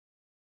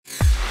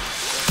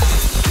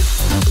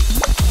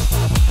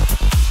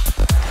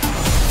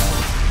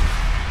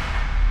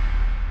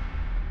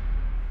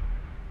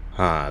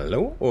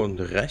Hallo und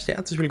recht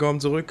herzlich willkommen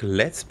zurück.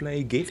 Let's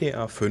Play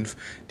GTA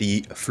 5.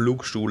 Die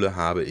Flugschule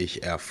habe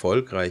ich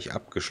erfolgreich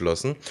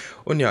abgeschlossen.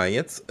 Und ja,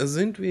 jetzt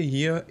sind wir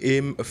hier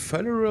im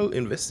Federal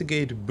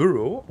Investigate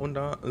Bureau und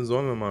da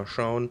sollen wir mal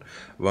schauen,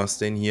 was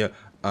denn hier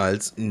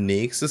als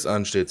nächstes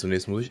ansteht.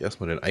 Zunächst muss ich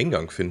erstmal den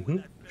Eingang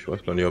finden. Ich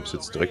weiß gar nicht, ob es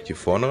jetzt direkt hier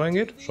vorne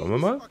reingeht. Schauen wir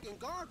mal.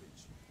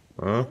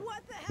 Ah,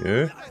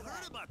 nö,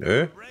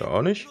 nö, da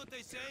auch nicht.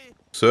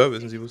 Sir,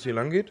 wissen Sie, wo es hier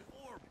lang geht?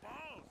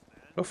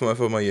 Laufen wir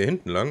einfach mal hier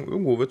hinten lang.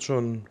 Irgendwo wird es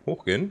schon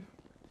hochgehen.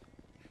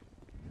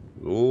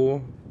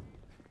 So.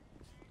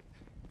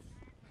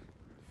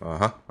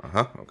 Aha,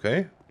 aha,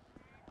 okay.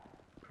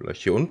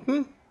 Vielleicht hier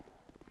unten?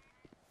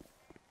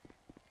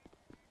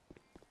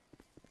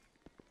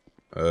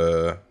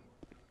 Äh.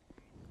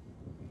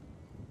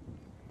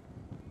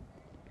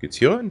 Geht's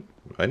hier rein?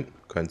 Nein,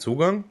 kein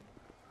Zugang.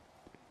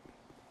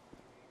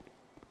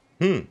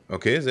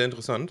 Okay, sehr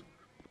interessant.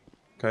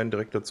 Kein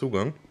direkter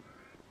Zugang.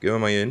 Gehen wir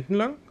mal hier hinten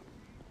lang.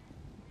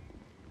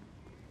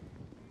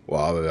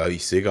 Wow, aber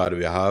ich sehe gerade,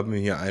 wir haben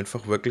hier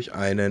einfach wirklich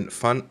einen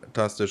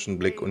fantastischen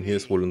Blick und hier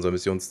ist wohl unser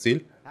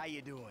Missionsziel. How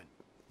you doing?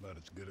 About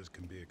as good as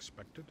can be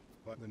expected,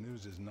 but the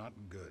news is not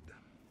good.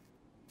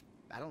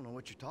 I don't know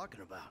what you're talking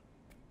about.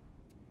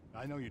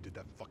 I know you did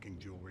that fucking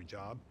jewelry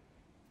job.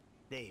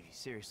 Davey,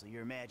 seriously,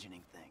 you're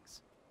imagining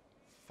things.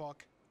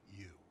 Fuck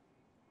you.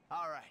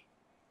 All right.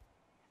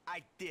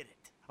 I did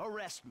it.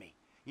 Arrest me.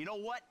 You know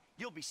what?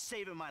 You'll be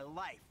saving my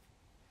life.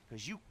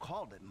 Because you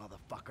called it,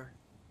 motherfucker.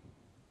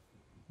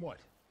 What?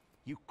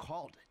 You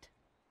called it.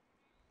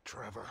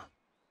 Trevor.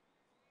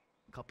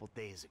 A couple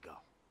days ago.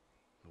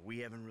 But we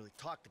haven't really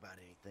talked about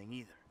anything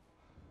either.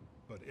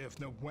 But if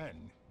no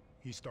when,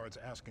 he starts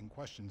asking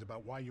questions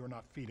about why you're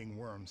not feeding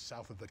worms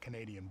south of the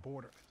Canadian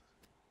border.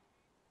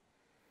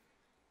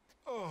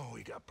 Oh,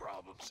 we got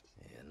problems.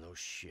 Yeah, no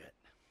shit.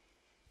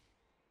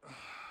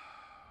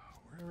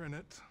 We're in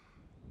it.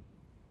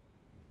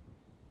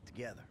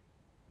 Together.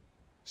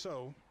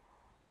 So,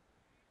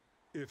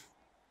 if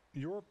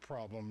your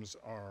problems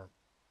are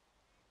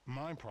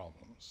my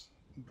problems,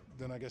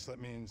 then I guess that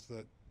means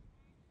that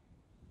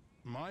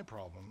my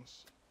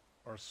problems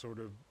are sort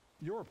of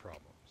your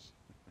problems.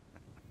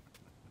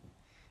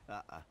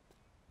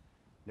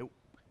 Nope.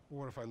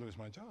 What if I lose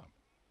my job?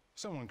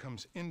 Someone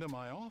comes into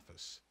my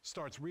office,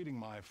 starts reading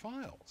my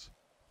files.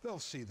 They'll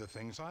see the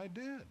things I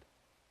did.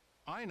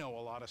 I know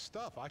a lot of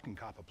stuff. I can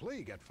cop a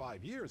plea, get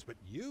 5 years, but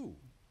you...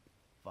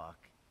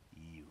 Fuck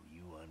you,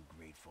 you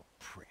ungrateful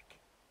prick.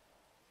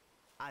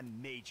 I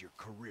made your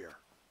career.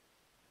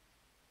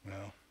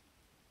 Well,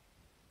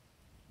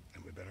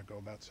 then we better go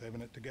about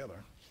saving it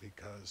together,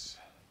 because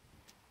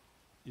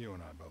you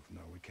and I both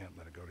know we can't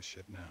let it go to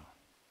shit now.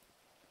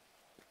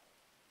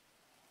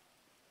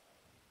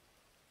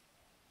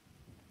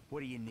 What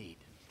do you need?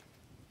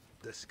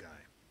 This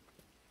guy,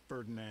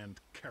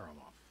 Ferdinand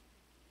Karamov.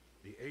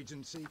 The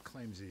agency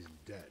claims he's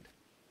dead.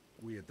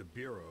 We at the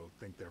Bureau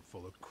think they're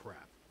full of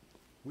crap.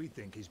 We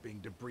think he's being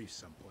debriefed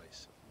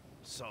someplace.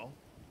 So?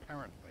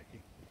 Apparently,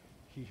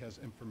 he has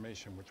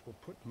information which will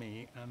put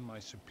me and my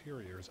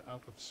superiors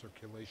out of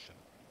circulation.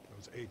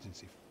 Those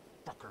agency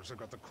fuckers have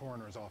got the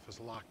coroner's office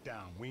locked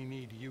down. We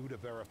need you to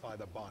verify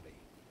the body.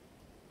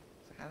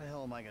 So how the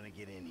hell am I gonna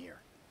get in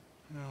here?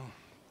 Well,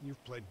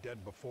 you've played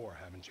dead before,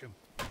 haven't you?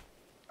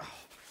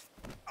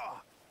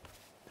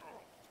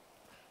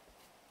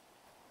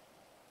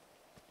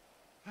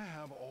 I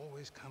have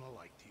always kind of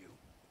liked you.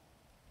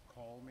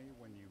 Call me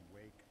when you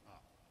wake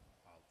up.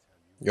 I'll tell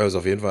you. Ja, ist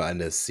auf jeden Fall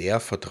eine sehr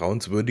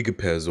vertrauenswürdige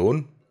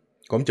Person.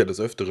 Kommt ja des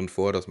Öfteren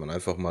vor, dass man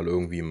einfach mal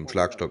irgendwie im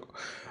Schlagstock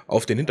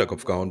auf den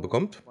Hinterkopf gehauen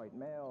bekommt.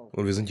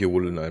 Und wir sind hier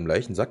wohl in einem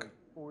Leichensack.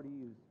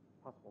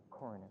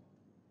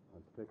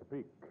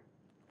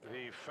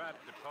 The fat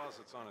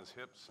deposits on his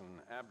hips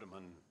and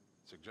abdomen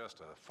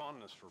suggest a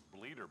fondness for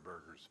bleeder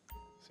burgers.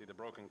 See the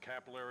broken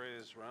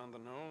capillaries around the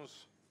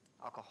nose?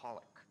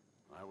 Alcoholic.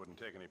 I wouldn't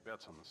take any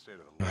bets on the state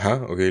of the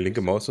Aha, okay,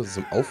 linke Maustaste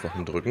zum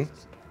Aufwachen drücken.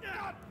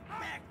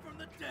 Back from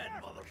the dead,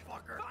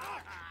 motherfucker!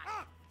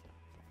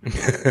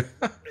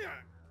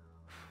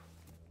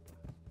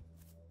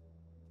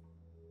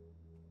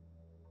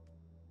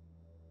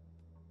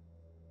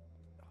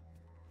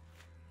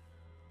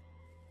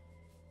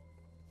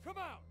 Come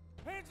out!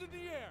 Hands in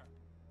the air!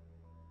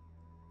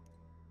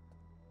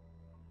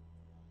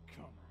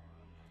 Come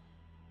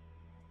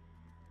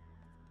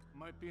on.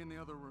 Might be in the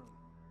other room.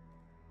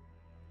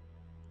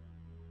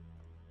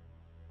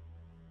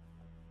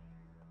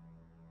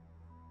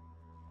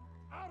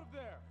 Out of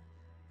there!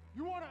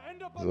 You wanna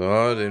end up on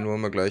So, den wollen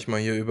wir gleich mal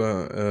hier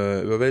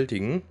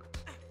überwältigen.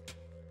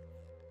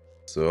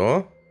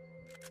 So.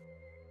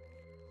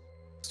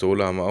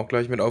 Pistole haben wir auch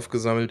gleich mit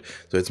aufgesammelt.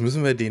 So, jetzt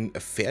müssen wir den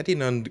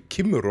Ferdinand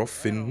Kimmerow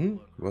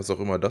finden. Was auch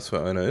immer das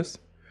für einer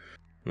ist.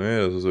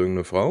 Ne, das ist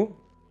irgendeine Frau.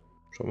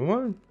 Schauen wir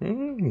mal.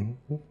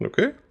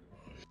 Okay.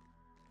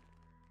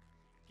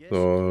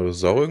 So, das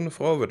ist auch irgendeine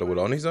Frau. Wird da wohl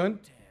auch nicht sein.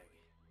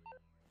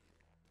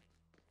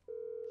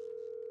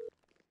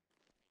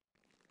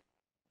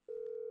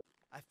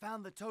 I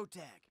found the toe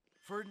tag.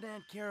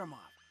 Ferdinand Karamov.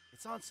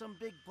 It's on some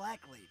big black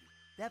lady.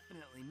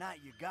 definitely not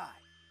your guy.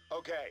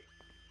 Okay.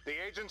 The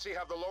agency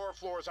have the lower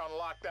floors on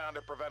lockdown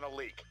to prevent a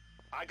leak.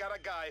 I got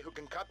a guy who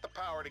can cut the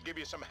power to give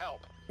you some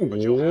help. But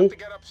you'll have to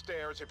get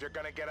upstairs if you're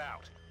gonna get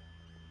out.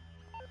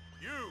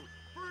 You!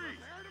 Freeze!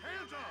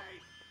 Hands up!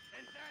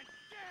 And then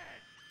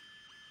dead!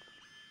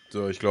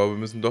 So, ich glaube, wir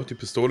müssen doch die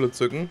Pistole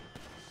zücken.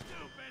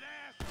 Stupid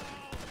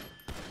asshole!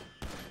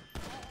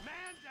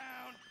 Man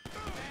down!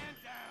 Man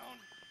down!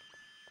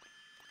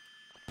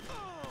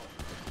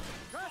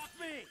 Trust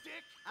me!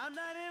 I'm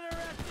not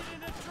interested in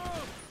the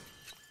truth!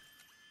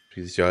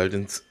 Schieße ich ja halt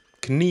ins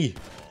Knie.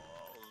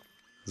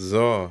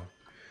 So.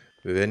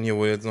 Wir werden hier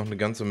wohl jetzt noch eine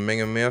ganze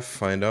Menge mehr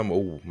Feinde haben.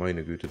 Oh,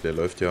 meine Güte, der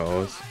läuft ja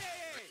aus.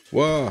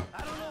 Wow.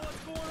 I don't know what's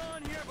going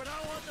on here, but I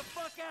want the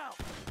fuck out!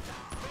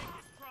 Make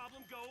this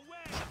problem go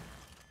away!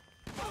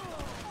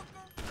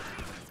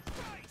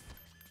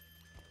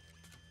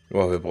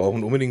 Wow, wir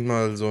brauchen unbedingt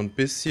mal so ein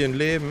bisschen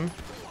Leben.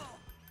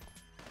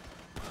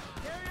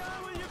 Carry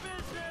on with your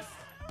business!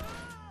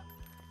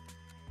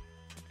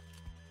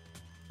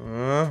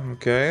 Ah,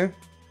 okay.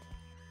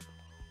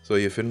 So,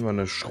 hier finden wir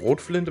eine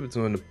Schrotflinte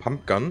bzw. eine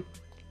Pumpgun.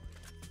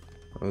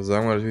 Da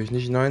sagen wir natürlich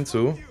nicht Nein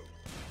zu.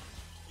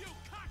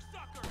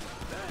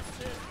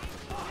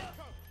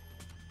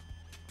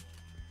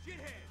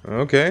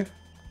 Okay.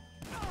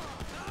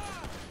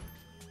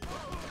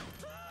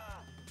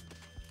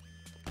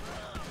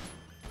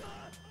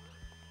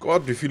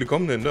 Gott, wie viele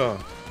kommen denn da?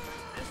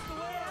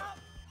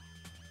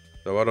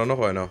 Da war doch noch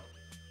einer.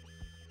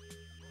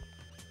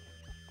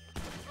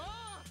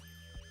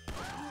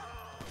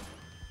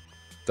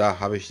 Da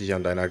habe ich dich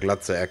an deiner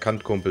Glatze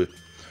erkannt, Kumpel.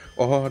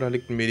 Oh, da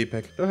liegt ein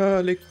Medipack. Da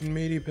liegt ein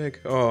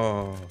Medipack.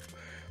 Oh.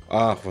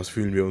 Ach, was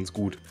fühlen wir uns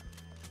gut.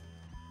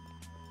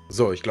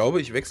 So, ich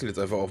glaube, ich wechsle jetzt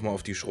einfach auch mal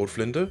auf die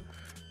Schrotflinte.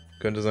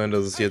 Könnte sein,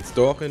 dass es jetzt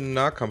doch in den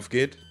Nahkampf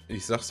geht.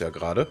 Ich sag's ja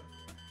gerade.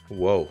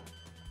 Wow.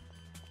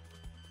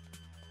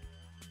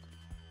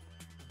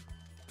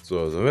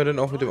 So, sollen wir denn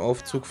auch mit dem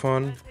Aufzug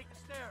fahren?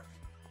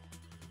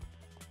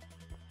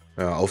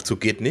 Ja,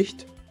 Aufzug geht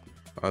nicht.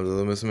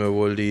 Also müssen wir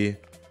wohl die...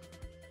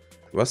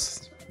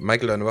 Was?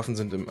 Michael, deine Waffen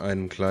sind in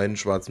einem kleinen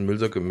schwarzen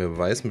Müllsack im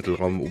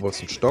Beweismittelraum im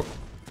obersten Stock.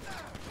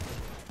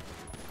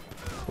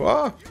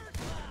 Wow.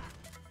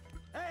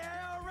 Hey,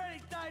 I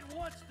already died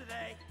once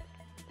today!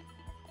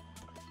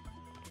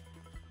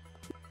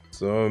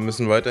 So, wir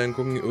müssen weiterhin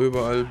gucken.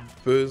 Überall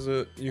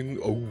böse...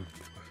 Oh.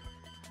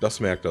 Das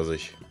merkt er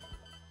sich.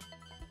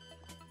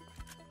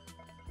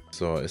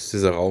 So, ist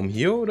dieser Raum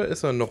hier oder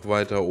ist er noch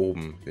weiter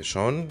oben? Wir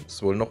schauen.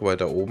 Ist wohl noch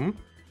weiter oben.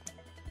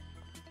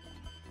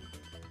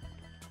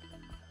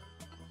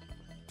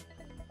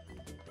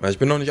 Ich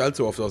bin noch nicht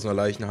allzu oft aus einer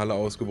Leichenhalle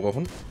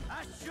ausgebrochen.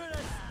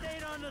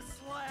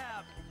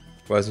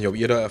 Ich weiß nicht, ob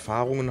ihr da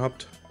Erfahrungen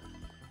habt.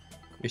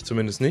 Ich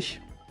zumindest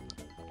nicht.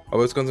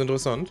 Aber ist ganz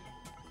interessant.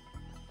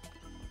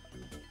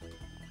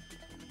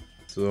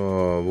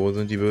 So, wo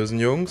sind die bösen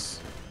Jungs?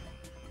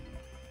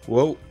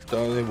 Wow,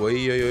 da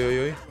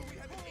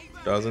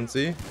sind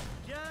sie.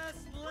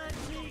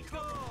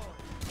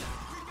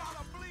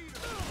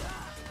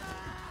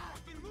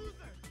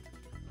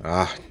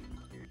 Ach,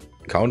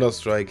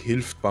 Counter-Strike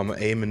hilft beim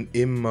Aimen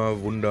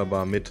immer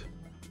wunderbar mit.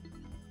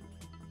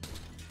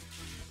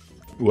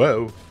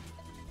 Wow.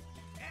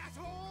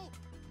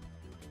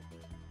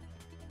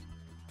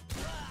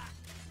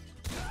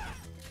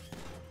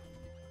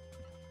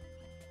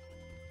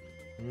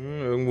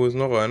 Irgendwo ist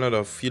noch einer,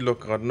 da fiel doch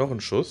gerade noch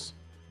ein Schuss.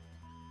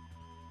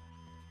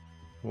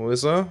 Wo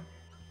ist er?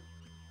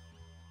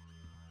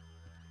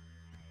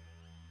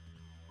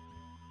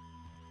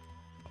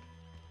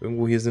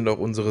 Irgendwo hier sind auch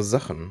unsere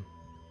Sachen.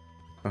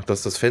 Ach, das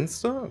ist das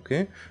Fenster?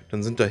 Okay.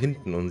 Dann sind da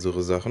hinten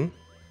unsere Sachen.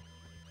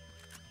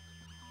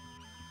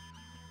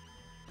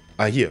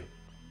 Ah, hier.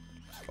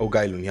 Oh,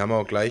 geil. Und hier haben wir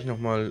auch gleich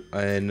nochmal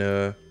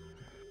eine...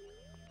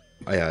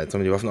 Ah ja, jetzt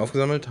haben wir die Waffen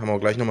aufgesammelt. Haben wir auch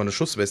gleich nochmal eine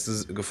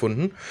Schussweste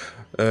gefunden.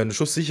 Eine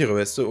schusssichere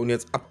Weste. Und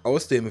jetzt ab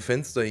aus dem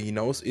Fenster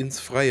hinaus ins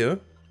Freie.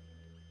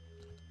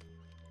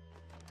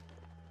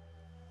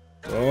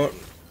 So.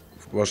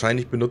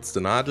 Wahrscheinlich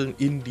benutzte Nadeln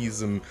in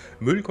diesem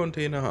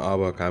Müllcontainer.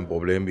 Aber kein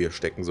Problem, wir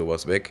stecken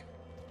sowas weg.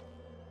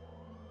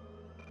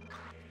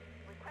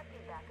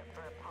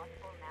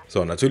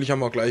 So, natürlich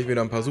haben wir auch gleich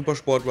wieder ein paar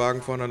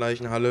Supersportwagen vor einer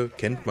Leichenhalle.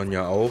 Kennt man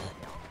ja auch.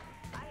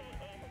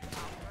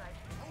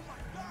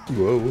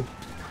 Wow.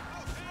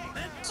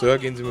 Sir,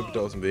 gehen Sie mir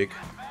bitte aus dem Weg.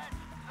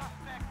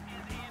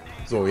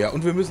 So, ja,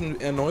 und wir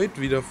müssen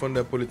erneut wieder von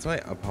der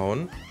Polizei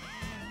abhauen.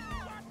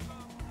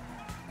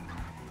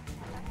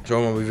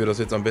 Schauen wir mal, wie wir das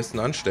jetzt am besten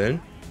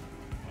anstellen.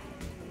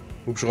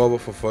 Hubschrauber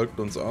verfolgt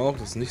uns auch,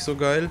 das ist nicht so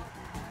geil.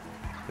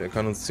 Der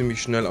kann uns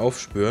ziemlich schnell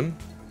aufspüren.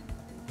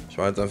 Ich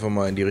fahre jetzt einfach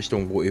mal in die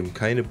Richtung, wo eben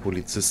keine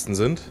Polizisten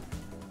sind.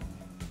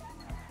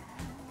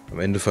 Am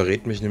Ende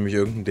verrät mich nämlich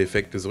irgendein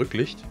defektes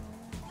Rücklicht.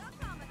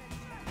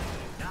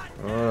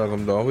 Ah, da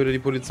kommt auch wieder die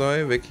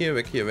Polizei. Weg hier,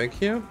 weg hier, weg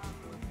hier.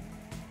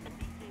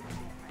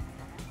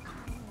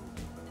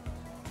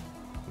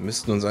 Wir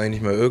müssten uns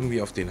eigentlich mal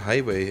irgendwie auf den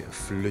Highway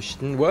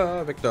flüchten.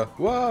 Wow, weg da.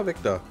 Wow, weg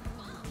da.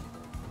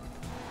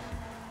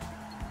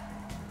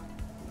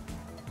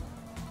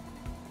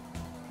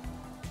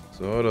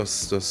 So,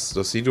 das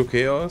sieht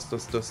okay aus.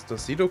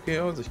 Das sieht okay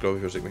aus. Ich glaube,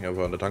 ich verstecke mich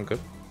einfach an der Tanke.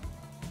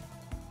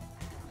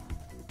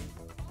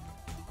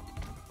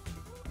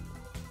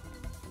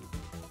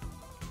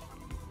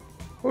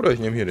 Oder ich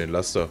nehme hier den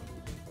Laster.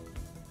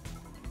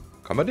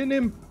 Kann man den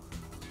nehmen?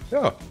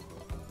 Ja.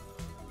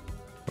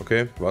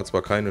 Okay, war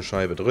zwar keine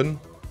Scheibe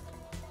drin.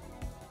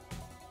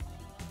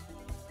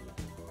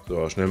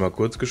 So, schnell mal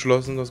kurz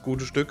geschlossen, das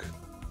gute Stück.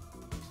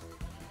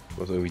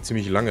 Was irgendwie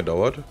ziemlich lange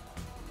dauert.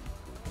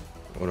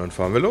 Und dann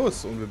fahren wir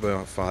los. Und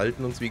wir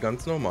verhalten uns wie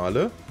ganz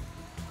normale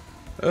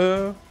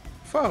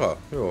Fahrer.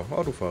 Ja,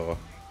 Autofahrer.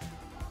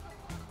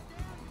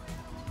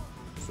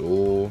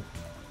 So.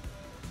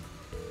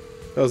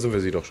 Da sind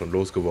wir sie doch schon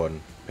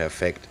losgeworden.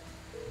 Perfekt.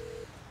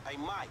 Hey,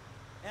 Mike.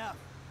 F,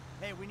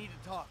 hey, we need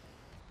to talk.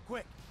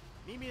 Quick,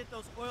 meet me at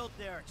those oil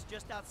derricks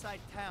just outside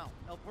town,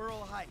 El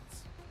Burro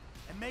Heights.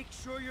 And make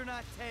sure you're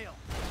not tailed.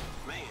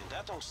 Man,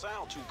 that don't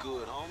sound too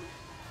good, homie.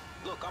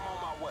 Look, I'm on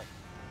my way.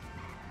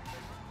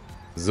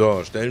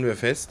 So, stellen wir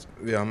fest,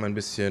 wir haben ein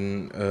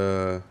bisschen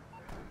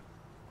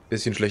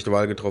schlechte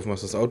Wahl getroffen,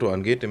 was das Auto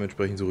angeht.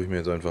 Dementsprechend suche ich mir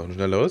jetzt einfach ein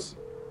schnelleres.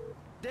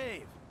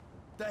 Dave,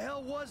 the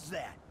hell was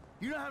that?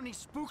 You know how many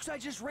spooks I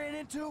just ran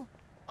into?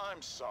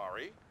 I'm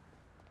sorry.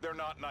 They're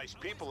not nice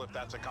people if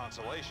that's a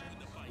consolation.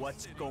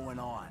 What's going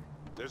on?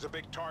 There's a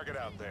big target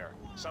out there.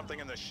 Something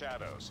in the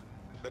shadows.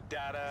 The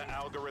data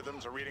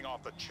algorithms are reading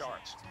off the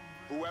charts.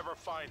 Whoever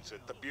finds it,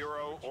 the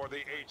Bureau or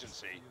the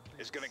agency,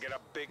 is gonna get a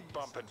big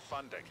bump in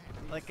funding.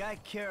 Like I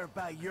care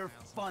about your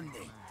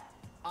funding.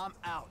 I'm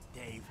out,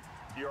 Dave.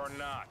 You're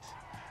not.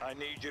 I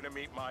need you to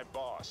meet my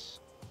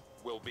boss.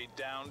 We'll be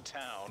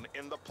downtown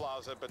in the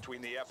plaza between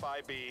the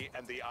FIB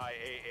and the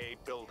IAA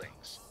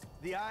buildings.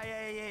 The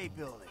IAA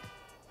building.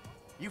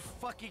 You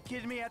fucking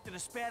kidding me after the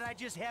spat I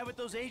just had with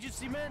those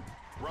agency men?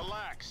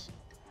 Relax.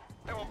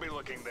 They won't be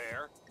looking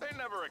there. They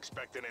never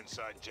expect an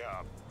inside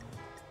job.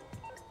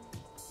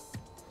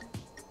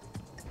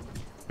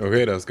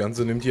 Okay, das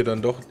Ganze nimmt hier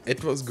dann doch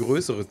etwas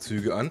größere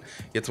Züge an.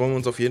 Jetzt wollen wir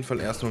uns auf jeden Fall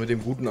erstmal mit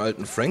dem guten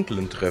alten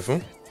Franklin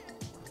treffen.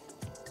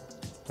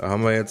 Da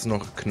haben wir jetzt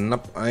noch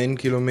knapp 1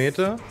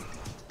 Kilometer.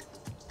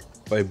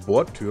 Bei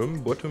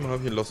Bordtürmen. Bordtürme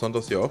habe ich in Los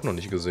Santos hier auch noch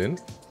nicht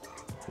gesehen.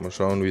 Mal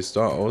schauen, wie es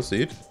da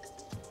aussieht.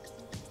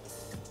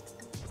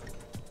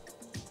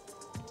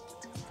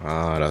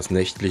 Ah, das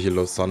nächtliche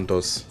Los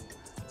Santos.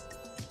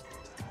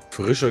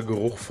 Frischer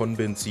Geruch von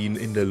Benzin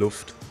in der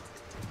Luft.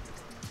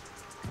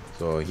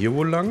 So, hier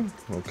wohl lang?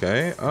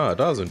 Okay. Ah,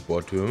 da sind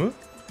Bordtürme.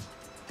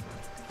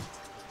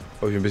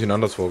 Habe ich ein bisschen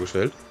anders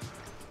vorgestellt.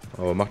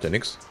 Aber macht ja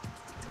nichts.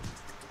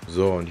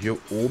 So, und hier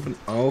oben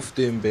auf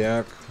dem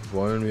Berg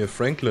wollen wir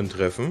Franklin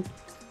treffen.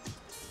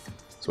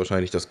 Das ist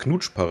wahrscheinlich das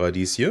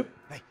Knutschparadies hier.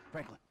 Hey,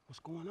 Franklin,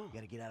 What's going on? you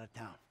gotta get out of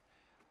town.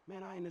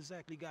 Man, I ain't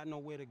exactly got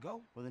nowhere to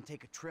go. Well, then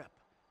take a trip.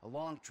 A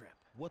long trip.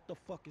 What the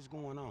fuck is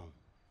going on?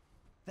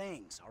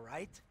 Things, all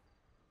right?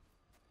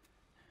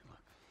 Look,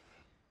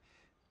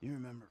 you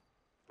remember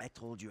I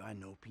told you I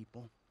know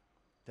people,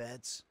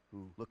 feds,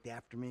 who looked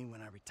after me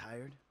when I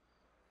retired?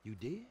 You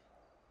did?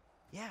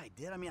 Yeah, I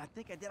did. I mean, I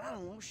think I did. I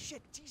don't know.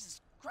 Shit,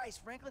 Jesus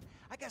Christ, Franklin.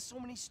 I got so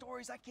many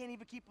stories, I can't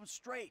even keep them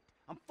straight.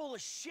 I'm full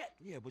of shit.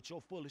 Yeah, but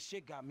your full of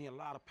shit got me a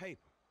lot of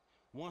paper.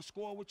 One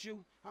score with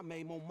you, I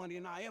made more money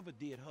than I ever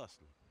did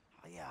hustling.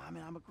 Oh, yeah, I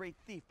mean, I'm a great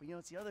thief, but you know,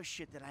 it's the other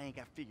shit that I ain't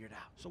got figured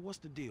out. So what's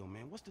the deal,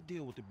 man? What's the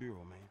deal with the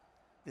Bureau, man?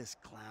 This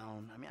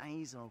clown, I mean,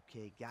 he's an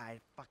okay guy,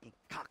 fucking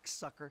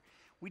cocksucker.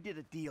 We did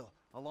a deal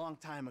a long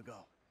time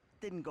ago.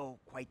 Didn't go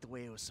quite the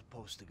way it was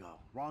supposed to go.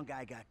 Wrong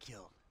guy got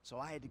killed. So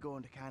I had to go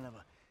into kind of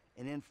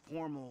an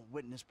informal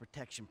witness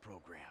protection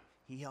program.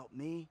 He helped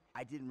me,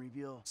 I didn't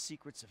reveal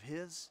secrets of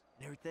his,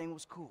 and everything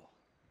was cool.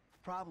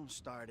 Problem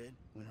started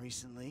when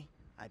recently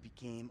I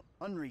became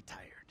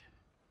unretired.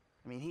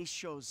 I mean, he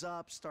shows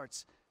up,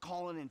 starts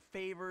calling in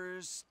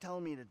favors,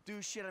 telling me to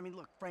do shit. I mean,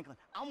 look, Franklin,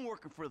 I'm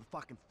working for the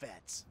fucking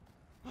feds.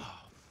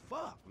 Oh,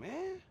 fuck,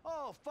 man.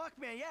 Oh, fuck,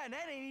 man, yeah, and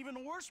that ain't even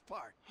the worst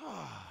part.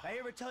 I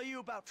ever tell you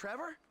about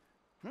Trevor?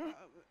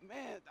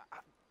 Man,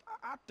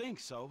 I think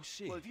so.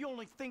 Shit. Well, if you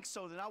only think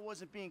so, then I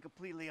wasn't being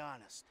completely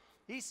honest.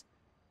 He's,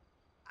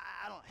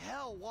 I don't,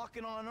 hell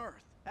walking on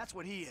earth. That's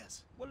what he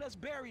is. Well, let's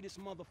bury this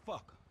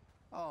motherfucker.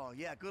 Oh,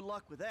 yeah, good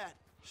luck with that.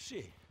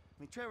 Shit. I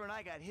mean, Trevor and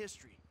I got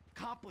history.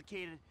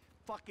 Complicated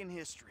fucking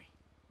history.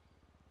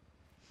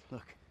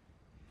 Look,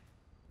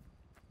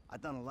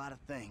 I've done a lot of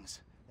things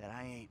that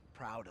I ain't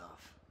proud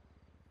of.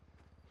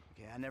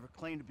 Okay, I never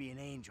claimed to be an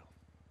angel.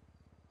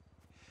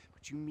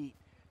 But you meet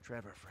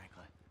Trevor,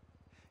 Franklin,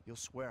 you'll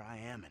swear I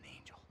am an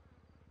angel.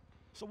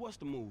 So what's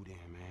the mood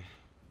then, man?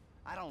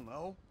 I don't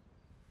know.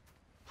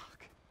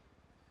 Look,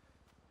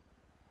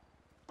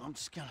 I'm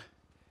just gonna,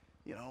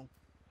 you know,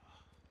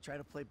 try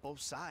to play both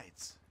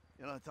sides.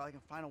 You know, until I can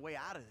find a way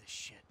out of this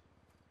shit.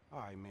 All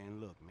right, man,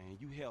 look, man,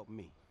 you help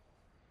me.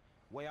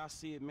 Way I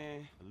see it,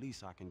 man, the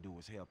least I can do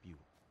is help you.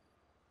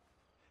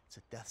 It's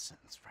a death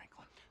sentence,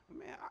 Franklin.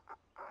 Man,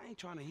 I ain't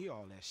trying to hear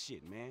all that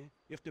shit, man.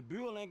 If the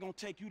Bureau ain't gonna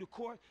take you to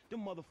court,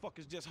 them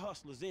motherfuckers just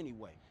hustlers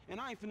anyway. And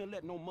I ain't finna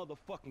let no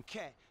motherfucking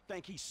cat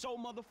think he's so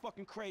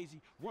motherfucking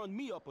crazy, run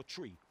me up a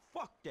tree.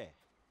 fuck that.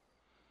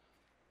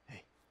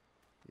 Hey,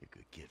 you're a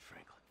good kid,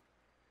 Franklin.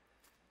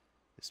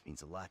 This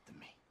means a lot to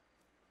me.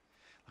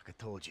 Like I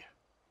told you,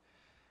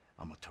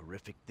 I'm a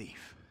terrific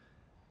thief.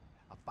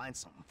 I'll find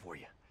something for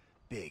you.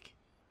 Big.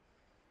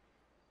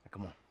 Now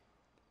come on.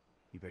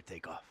 You better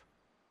take off.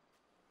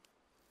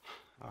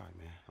 All right,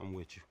 man. I'm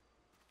with you.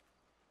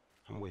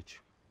 I'm with you.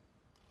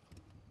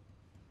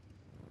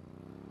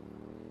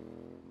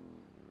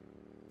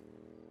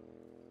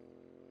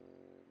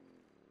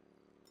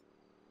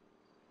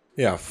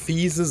 Ja,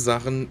 fiese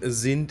Sachen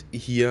sind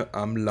hier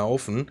am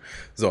Laufen.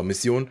 So,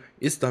 Mission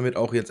ist damit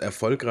auch jetzt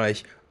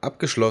erfolgreich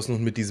abgeschlossen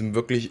und mit diesem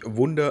wirklich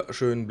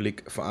wunderschönen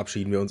Blick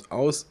verabschieden wir uns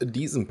aus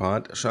diesem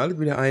Part. Schaltet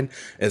wieder ein,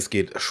 es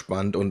geht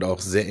spannend und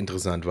auch sehr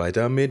interessant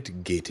weiter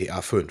mit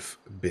GTA 5.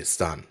 Bis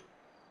dann.